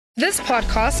This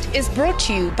podcast is brought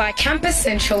to you by Campus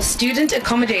Central Student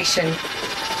Accommodation.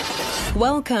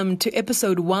 Welcome to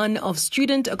episode 1 of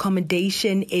Student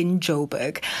Accommodation in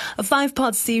Joburg, a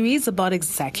 5-part series about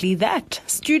exactly that,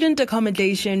 student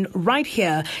accommodation right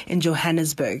here in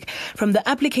Johannesburg. From the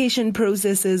application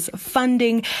processes,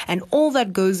 funding, and all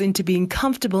that goes into being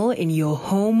comfortable in your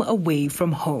home away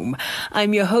from home.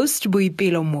 I'm your host,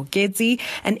 Boipelo Mooketsi,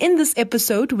 and in this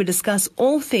episode, we discuss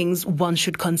all things one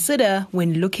should consider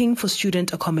when looking for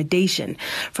student accommodation,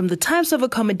 from the types of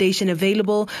accommodation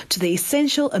available to the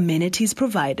essential amenities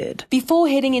provided. Before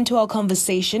heading into our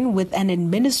conversation with an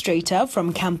administrator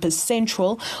from Campus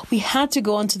Central, we had to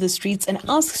go onto the streets and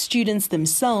ask students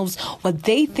themselves what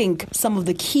they think some of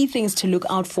the key things to look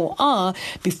out for are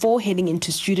before heading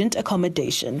into student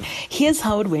accommodation. Here's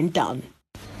how it went down.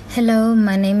 Hello,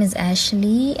 my name is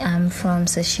Ashley. I'm from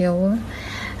Seshego.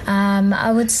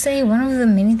 I would say one of the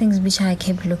many things which I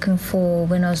kept looking for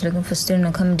when I was looking for student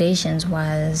accommodations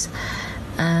was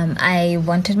I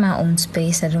wanted my own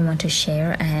space. I didn't want to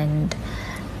share, and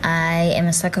I am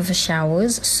a sucker for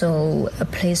showers, so a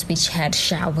place which had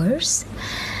showers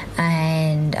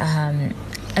and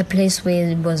a place where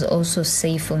it was also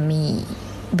safe for me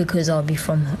because I'll be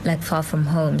far from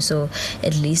home. So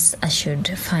at least I should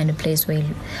find a place where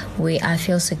I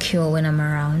feel secure when I'm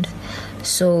around.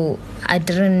 So I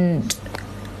didn't.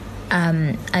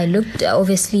 I looked.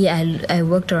 Obviously, I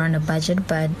worked around a budget,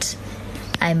 but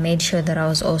I made sure that I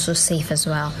was also safe as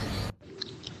well.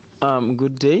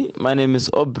 Good day. My name is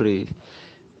Aubrey.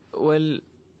 Well,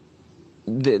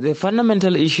 the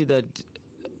fundamental issue that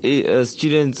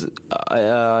students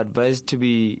are advised to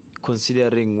be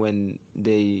considering when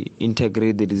they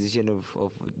integrate the decision of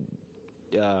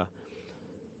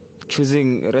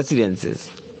choosing residences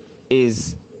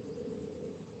is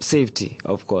safety,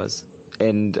 of course.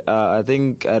 And I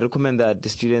recommend that the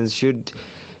students should,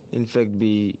 in fact,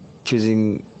 be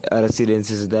choosing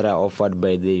residences that are offered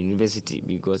by the university,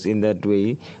 because in that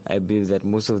way I believe that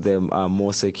most of them are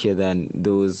more secure than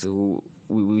those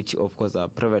which of course are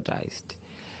privatized.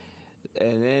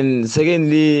 And then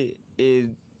secondly,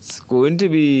 it's going to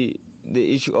be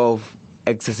the issue of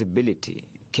accessibility.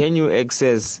 Can you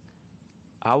access,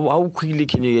 how quickly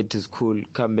can you get to school,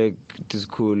 come back to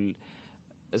school?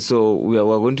 So we're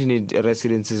going to need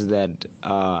residences that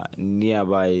are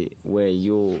nearby where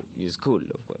you school,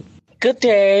 of course. Good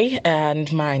day,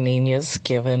 and my name is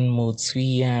Kevin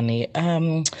Mutsuyane.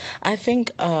 I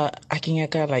think I can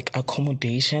get like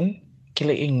accommodation,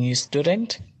 kile a new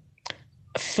student.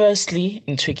 Firstly,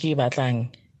 in tricky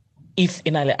batlang, if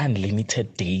in a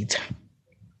unlimited data,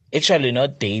 actually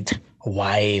not data,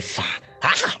 Wi-Fi.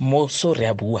 Mo so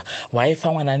reabua Wi-Fi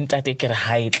wananta take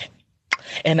height.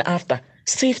 And after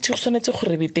safety also netso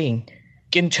gore be teng.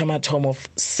 Ke ntshama of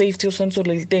safety also netso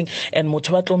le teng, and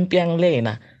motho ba tlompiang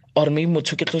lena or maybe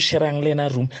motho ke tlo sharang lena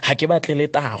room ha ke batle le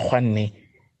tagwa nne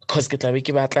because ke tla be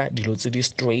ke batla dilo tse di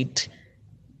straight.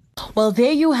 Well,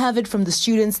 there you have it from the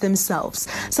students themselves.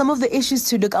 Some of the issues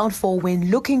to look out for when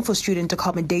looking for student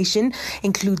accommodation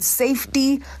include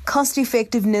safety, cost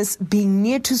effectiveness, being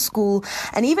near to school,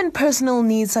 and even personal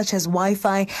needs such as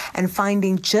Wi-Fi and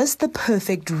finding just the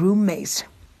perfect roommate.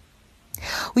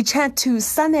 We chat to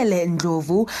Sanele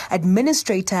Ndlovu,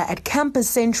 administrator at Campus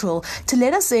Central, to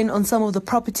let us in on some of the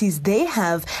properties they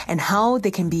have and how they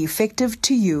can be effective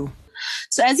to you.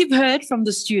 So as you've heard from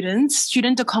the students,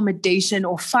 student accommodation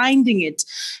or finding it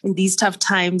in these tough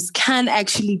times can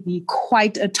actually be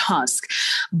quite a task.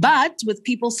 But with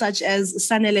people such as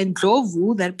Sanele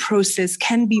Ndlovu, that process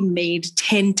can be made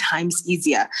 10 times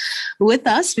easier. With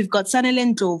us, we've got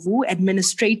Sanele Ndlovu,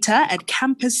 administrator at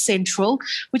Campus Central,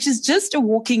 which is just a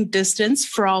walking distance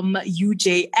from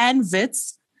UJ and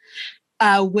Wits,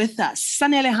 with us.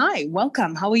 Sanele, hi,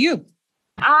 welcome. How are you?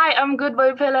 Hi, I'm good,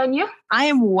 Boipelo, and you? I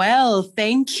am well,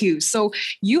 thank you. So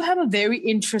you have a very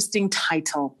interesting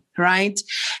title, right?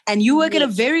 And you work at a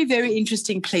very, very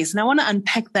interesting place. And I want to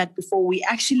unpack that before we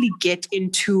actually get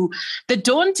into the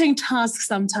daunting task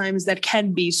sometimes that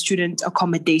can be student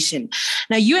accommodation.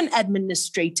 Now, you're an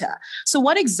administrator. So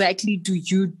what exactly do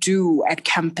you do at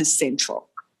Campus Central?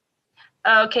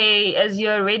 Okay, as you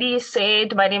already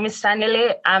said, my name is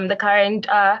Sanele. I'm the current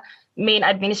main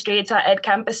administrator at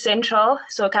Campus Central.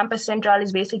 So Campus Central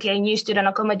is basically a new student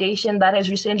accommodation that has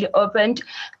recently opened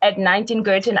at 19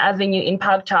 Girton Avenue in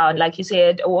Parktown. Like you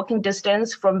said, a walking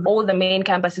distance from all the main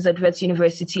campuses at Wits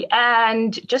University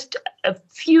and just a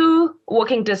few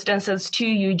walking distances to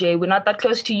UJ. We're not that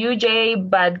close to UJ,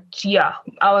 but yeah,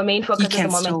 our main focus at the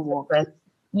moment. Still walk.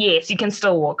 Yes, you can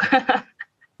still walk.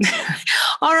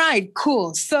 All right,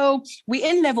 cool. So we're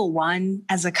in level 1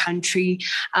 as a country.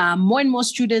 More and more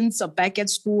students are back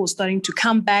at school, starting to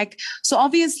come back. So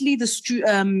obviously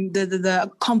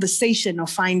the conversation of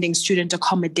finding student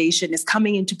accommodation is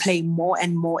coming into play more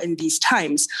and more in these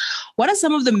times. What are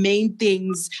some of the main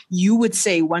things you would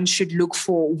say one should look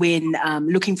for when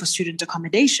looking for student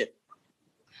accommodation?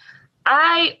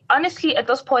 I honestly, at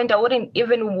this point, I wouldn't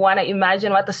even want to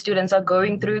imagine what the students are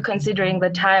going through, considering the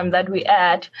time that we're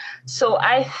at. So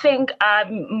I think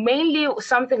mainly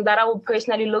something that I would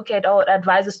personally look at or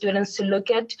advise the students to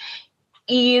look at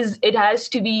is it has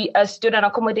to be a student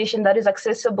accommodation that is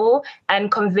accessible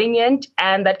and convenient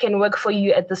and that can work for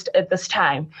you at this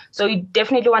time. So you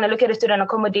definitely want to look at a student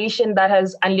accommodation that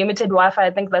has unlimited Wi-Fi.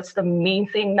 I think that's the main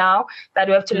thing now that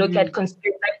we have to look at,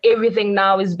 considering that everything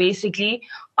now is basically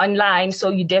online. So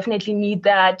you definitely need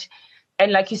that.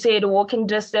 And like you said, walking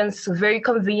distance, very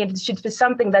convenient. It should be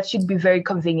something that should be very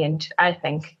convenient, I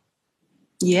think.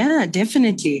 Yeah,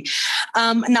 definitely.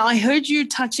 Now, I heard you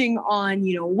touching on,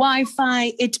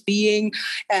 Wi-Fi, it being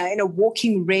in a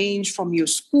walking range from your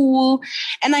school.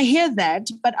 And I hear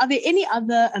that. But are there any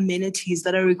other amenities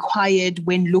that are required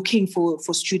when looking for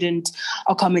student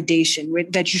accommodation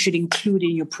that you should include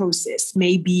in your process?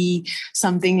 Maybe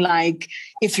something like,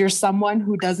 if you're someone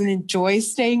who doesn't enjoy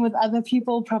staying with other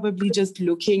people, probably just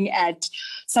looking at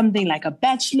something like a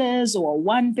bachelor's or a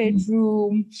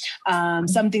one-bedroom,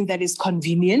 something that is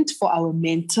convenient for our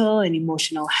mental and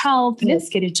emotional health. Let's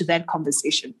get into that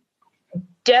conversation.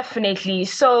 Definitely.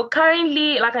 So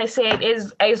currently, like I said,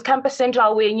 is Campus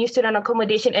Central, we're in new student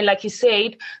accommodation. And like you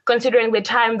said, considering the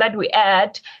time that we're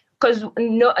at, because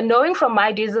knowing from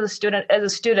my days as a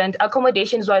student,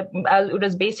 accommodations it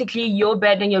was basically your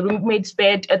bed and your roommate's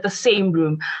bed at the same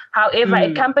room. However,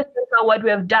 at Campus Central, what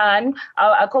we have done,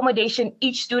 our accommodation,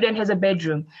 each student has a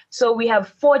bedroom. So we have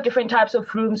 4 different types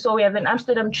of rooms. So we have an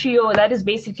Amsterdam trio that is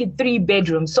basically 3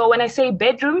 bedrooms. So when I say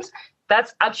bedrooms,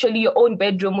 that's actually your own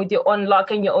bedroom with your own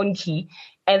lock and your own key.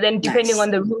 And then depending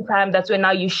on the room time, that's when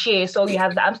now you share. So you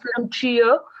have the Amsterdam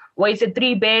trio, where it's a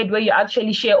 3-bed, where you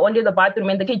actually share only the bathroom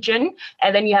and the kitchen.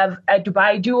 And then you have a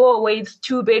Dubai duo, where it's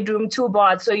 2-bedroom, 2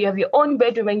 baths. So you have your own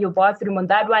bedroom and your bathroom on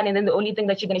that one. And then the only thing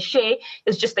that you're going to share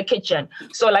is just the kitchen.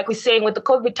 So like we're saying, with the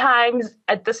COVID times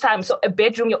at this time, so a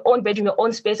bedroom, your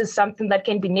own space is something that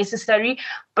can be necessary.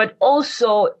 But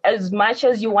also, as much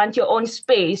as you want your own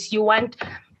space, you want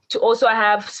to also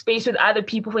have space with other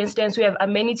people. For instance, we have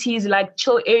amenities like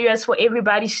chill areas for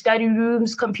everybody, study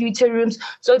rooms, computer rooms.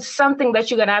 So it's something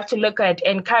that you're going to have to look at.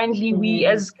 And currently we,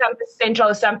 as Campus Central,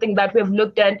 is something that we've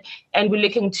looked at and we're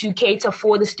looking to cater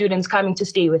for the students coming to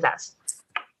stay with us.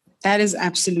 That is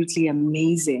absolutely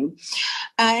amazing.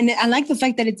 And I like the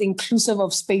fact that it's inclusive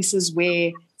of spaces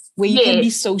where you can be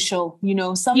social.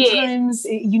 Sometimes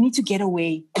you need to get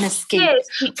away and escape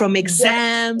from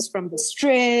exams, from the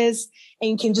stress, and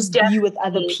you can just be with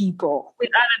other people. With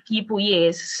other people,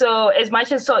 yes. So as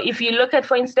much as, if you look at,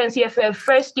 for instance, you have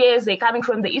first years, they're coming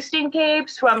from the Eastern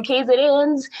Capes, from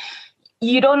KZNs,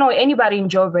 you don't know anybody in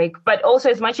Joburg. But also,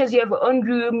 as much as you have your own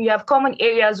room, you have common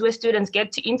areas where students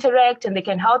get to interact and they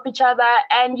can help each other.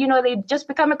 And, they just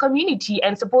become a community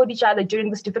and support each other during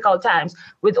these difficult times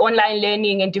with online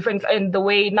learning and the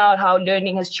way now how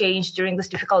learning has changed during this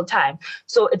difficult time.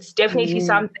 So it's definitely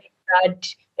something that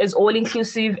is all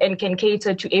inclusive and can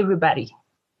cater to everybody.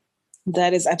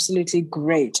 That is absolutely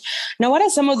great. Now, what are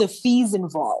some of the fees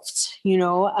involved?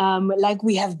 Like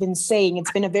we have been saying,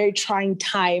 it's been a very trying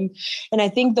time. And I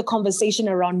think the conversation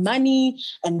around money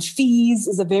and fees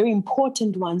is a very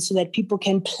important one so that people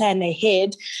can plan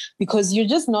ahead, because you're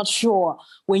just not sure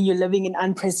when you're living in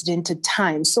unprecedented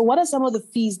times. So what are some of the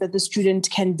fees that the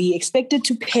student can be expected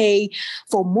to pay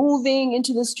for moving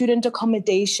into the student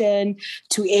accommodation,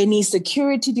 to any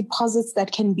security deposits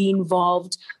that can be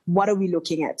involved? What are we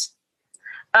looking at?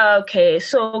 Okay,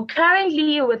 so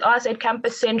currently with us at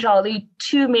Campus Central, the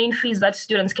 2 main fees that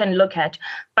students can look at,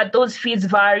 but those fees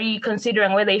vary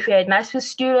considering whether if you're a NSFAS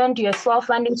student, you're a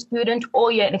self-funding student,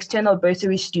 or you're an external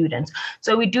bursary student.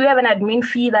 So we do have an admin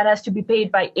fee that has to be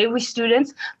paid by every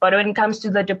student, but when it comes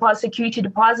to the security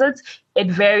deposits, it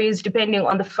varies depending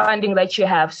on the funding that you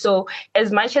have. So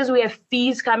as much as we have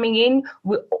fees coming in,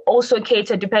 we also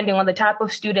cater depending on the type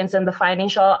of students and the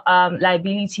financial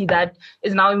liability that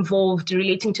is now involved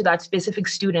relating to that specific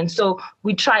student. So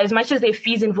we try, as much as there are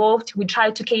fees involved, we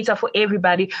try to cater for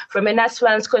everybody, from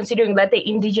NSFAS, considering that they're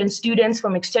indigent students,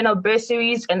 from external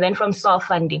bursaries, and then from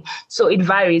self-funding. So it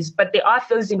varies, but there are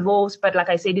fees involved. But like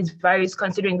I said, it varies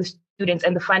considering the students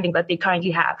and the funding that they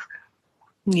currently have.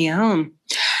 Yeah.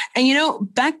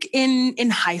 And back in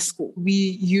high school, we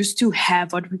used to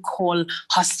have what we call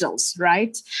hostels,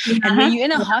 right? And when you're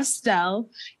in a hostel,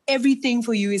 everything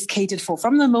for you is catered for.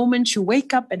 From the moment you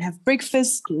wake up and have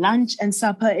breakfast, lunch, and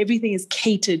supper, everything is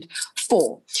catered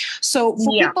for. So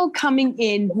for people coming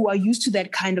in who are used to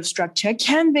that kind of structure,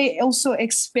 can they also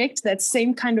expect that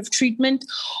same kind of treatment,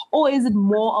 or is it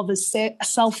more of a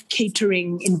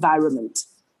self-catering environment?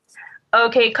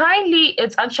 Okay, currently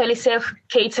it's actually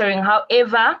self-catering.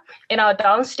 However, in our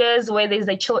downstairs where there's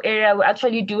a chill area, we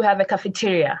actually do have a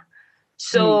cafeteria.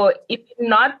 So if you're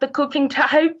not the cooking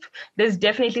type, there's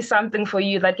definitely something for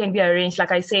you that can be arranged.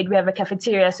 Like I said, we have a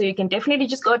cafeteria, so you can definitely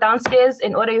just go downstairs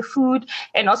and order your food.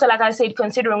 And also, like I said,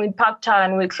 considering we're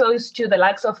Parktown, we're close to the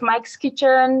likes of Mike's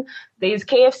Kitchen, there's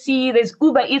KFC, there's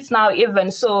Uber Eats now even.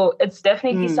 So it's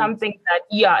definitely something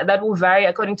that, that will vary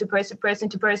according to person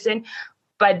to person.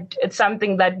 But it's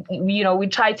something that, we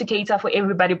try to cater for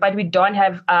everybody, but we don't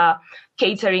have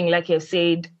catering, like you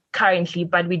said, currently,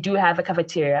 but we do have a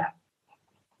cafeteria.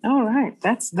 All right.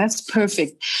 That's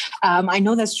perfect. I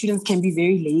know that students can be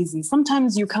very lazy.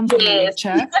 Sometimes you come from a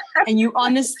lecture and you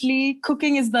honestly,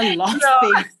 cooking is the last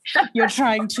thing you're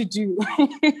trying to do.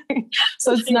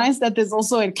 So it's nice that there's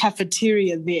also a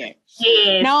cafeteria there.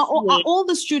 Yes. Now, are all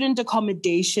the student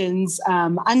accommodations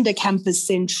under Campus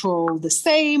Central the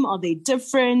same? Are they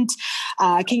different?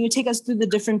 Can you take us through the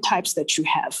different types that you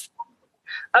have?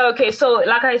 Okay, so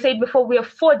like I said before, we have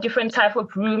 4 different types of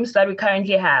rooms that we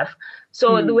currently have.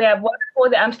 So we have what for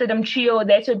the Amsterdam Trio,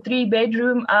 that's a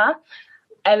 3-bedroom.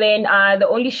 And then the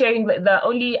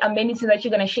only amenity that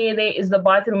you're going to share there is the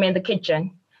bathroom and the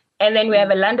kitchen. And then we have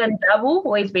a London Double,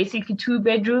 where it's basically 2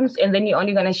 bedrooms, and then you're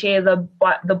only going to share the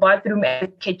bathroom and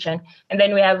the kitchen. And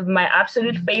then we have my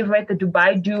absolute favorite, the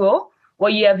Dubai Duo,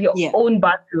 where you have your own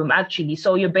bathroom, actually.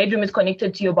 So your bedroom is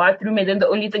connected to your bathroom, and then the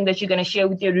only thing that you're going to share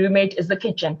with your roommate is the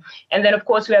kitchen. And then, of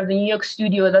course, we have the New York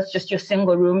Studio. That's just your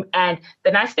single room. And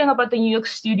the nice thing about the New York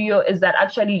Studio is that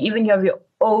actually even you have your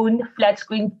own flat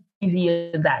screen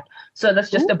TV in that. So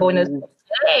that's just a bonus.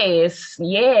 Yes.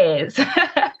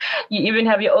 You even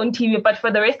have your own TV. But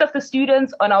for the rest of the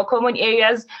students on our common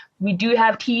areas, we do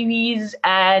have TVs,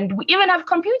 and we even have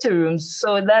computer rooms.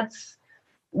 So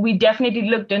we definitely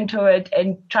looked into it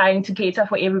and trying to cater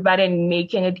for everybody and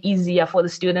making it easier for the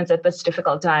students at this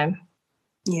difficult time.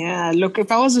 Yeah, look,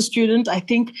 if I was a student, I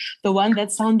think the one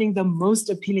that's sounding the most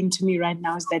appealing to me right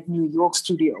now is that New York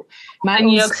studio. My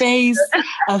own space,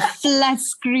 a flat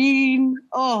screen.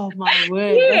 Oh, my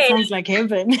word. That sounds like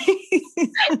heaven.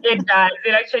 It does.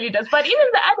 It actually does. But even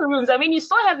the other rooms, you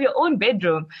still have your own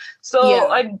bedroom.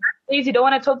 So if you don't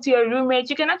want to talk to your roommate,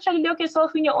 you can actually lock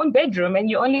yourself in your own bedroom and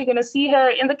you're only going to see her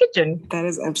in the kitchen. That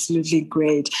is absolutely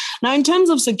great. Now, in terms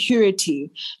of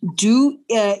security, do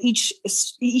each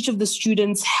of the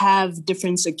students have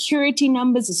different security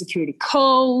numbers, a security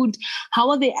code? How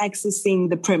are they accessing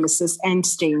the premises and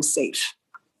staying safe?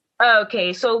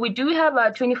 Okay, so we do have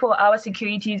 24-hour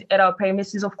security at our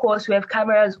premises. Of course, we have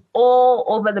cameras all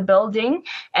over the building.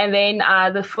 And then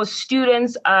for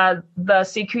students, the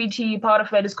security part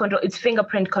of it is it's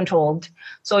fingerprint controlled.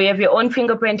 So you have your own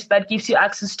fingerprint that gives you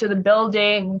access to the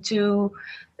building, to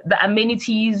the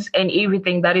amenities and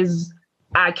everything that is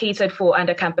catered for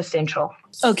under Campus Central.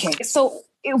 Okay, so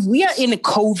if we are in a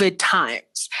COVID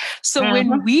times, so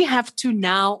when we have to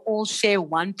now all share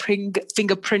one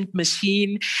fingerprint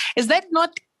machine, is that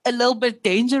not a little bit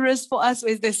dangerous for us? Or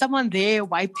is there someone there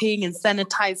wiping and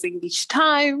sanitizing each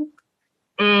time?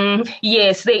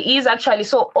 Yes, there is actually.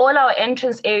 So all our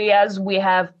entrance areas, we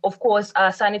have, of course,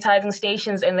 sanitizing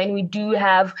stations, and then we do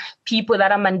have people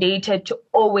that are mandated to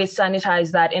always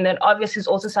sanitize that. And then obviously it's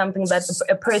also something that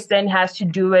a person has to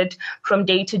do it from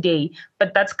day to day.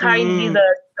 But that's currently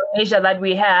the measure that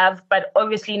we have, but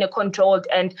obviously in a controlled,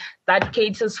 and that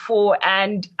caters for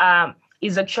and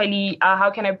is actually, how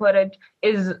can I put it,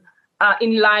 is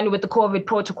in line with the COVID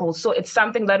protocols. So it's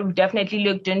something that we've definitely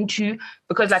looked into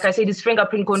because, like I said, it's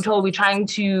fingerprint control. We're trying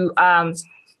to,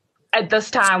 at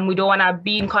this time, we don't want to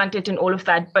be in contact and all of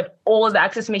that, but all the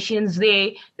access machines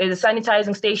there's a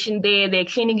sanitizing station there are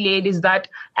cleaning ladies that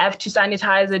have to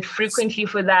sanitize it frequently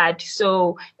for that.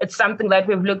 So it's something that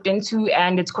we've looked into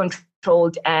and it's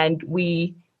controlled, and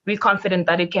we're confident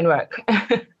that it can work.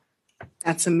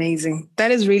 That's amazing.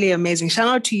 That is really amazing. Shout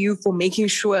out to you for making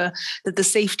sure that the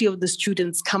safety of the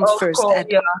students comes first at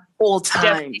all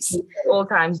times. Definitely. All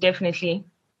times, definitely.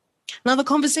 Now, the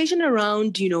conversation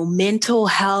around, mental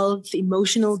health,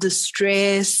 emotional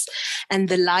distress, and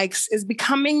the likes is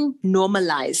becoming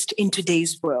normalized in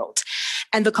today's world.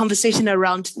 And the conversation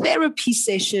around therapy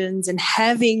sessions and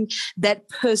having that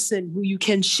person who you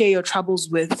can share your troubles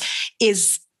with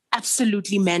is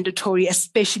absolutely mandatory,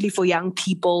 especially for young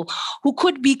people who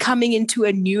could be coming into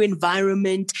a new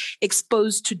environment,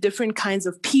 exposed to different kinds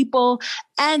of people,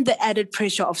 and the added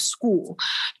pressure of school.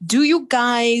 Do you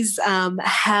guys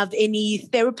have any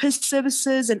therapist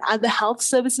services and other health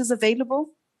services available?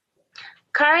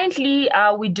 Currently,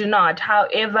 we do not.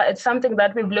 However, it's something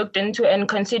that we've looked into, and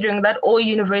considering that all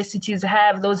universities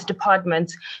have those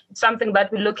departments, it's something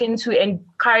that we look into. And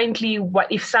currently,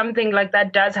 if something like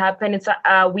that does happen,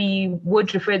 we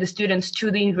would refer the students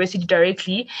to the university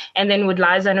directly, and then would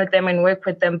liaison with them and work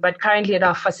with them. But currently, at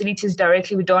our facilities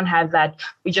directly, we don't have that.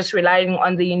 We're just relying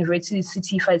on the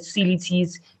university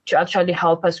facilities to actually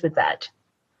help us with that.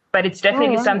 But it's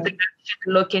definitely something that we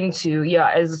should look into,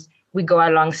 as we go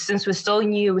along. Since we're still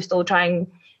new, we're still trying,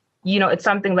 it's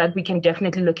something that we can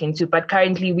definitely look into. But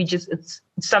currently, it's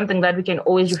something that we can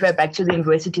always refer back to the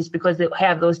universities because they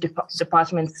have those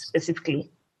departments specifically.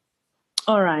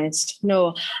 All right.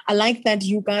 No, I like that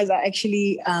you guys are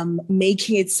actually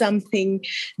making it something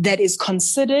that is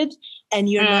considered, and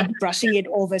you're not brushing it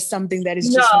over as something that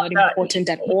is just not important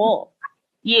at all.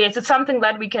 Yes, it's something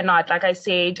that we cannot. Like I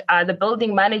said, the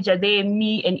building manager,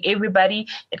 me and everybody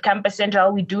at Campus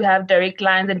Central, we do have direct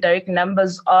lines and direct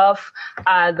numbers of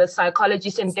the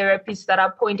psychologists and therapists that are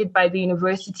appointed by the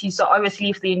university. So obviously,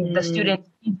 if the student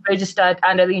is registered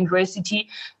under the university,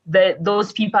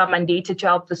 those people are mandated to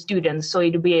help the students. So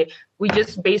we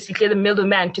just basically the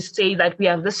middleman to say that we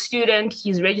have this student,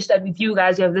 he's registered with you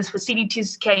guys, you have this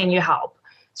facilities, can you help?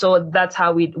 So that's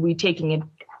how we're taking it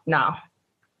now.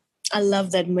 I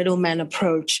love that middleman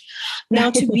approach.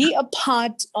 Now, to be a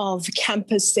part of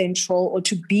Campus Central or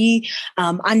to be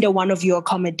under one of your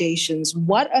accommodations,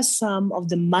 what are some of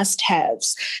the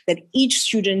must-haves that each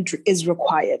student is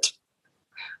required?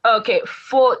 Okay,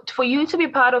 for you to be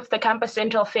part of the Campus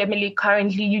Central family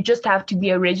currently, you just have to be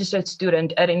a registered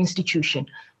student at an institution.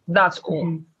 That's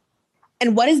all.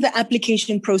 And what is the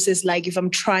application process like if I'm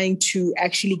trying to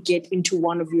actually get into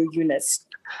one of your units?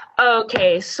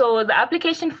 Okay, so the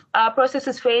application process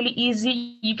is fairly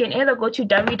easy. You can either go to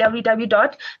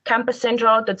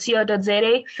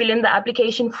www.campuscentral.co.za, fill in the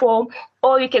application form,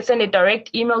 or you can send a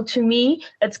direct email to me.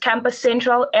 It's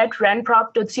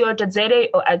campuscentral@ranprop.co.za,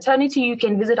 or alternatively, you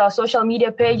can visit our social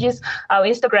media pages. Our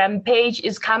Instagram page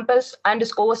is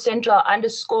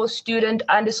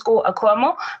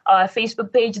campus_central_student_accomo. Our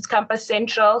Facebook page is Campus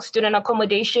Central Student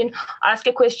Accommodation. Ask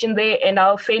a question there and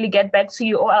I'll fairly get back to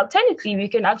you. Or alternatively, you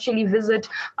can actually visit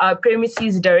our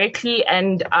premises directly,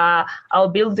 and our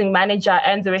building manager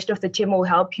and the rest of the team will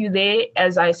help you there.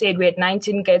 As I said, we're at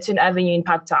 19 Gatun Avenue in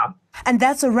Parktown. And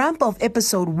that's a wrap of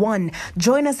episode 1.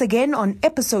 Join us again on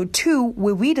episode 2,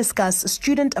 where we discuss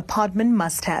student apartment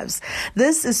must-haves.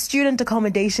 This is Student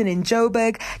Accommodation in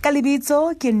Joburg.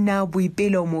 Kalibitso ke nna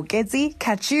Boipelo Mooketsi.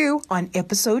 Catch you on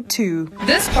episode 2.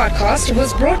 This podcast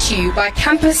was brought to you by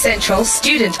Campus Central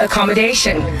Student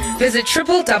Accommodation. Visit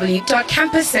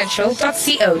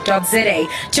www.campuscentral.co.za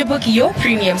to book your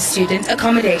premium student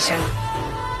accommodation.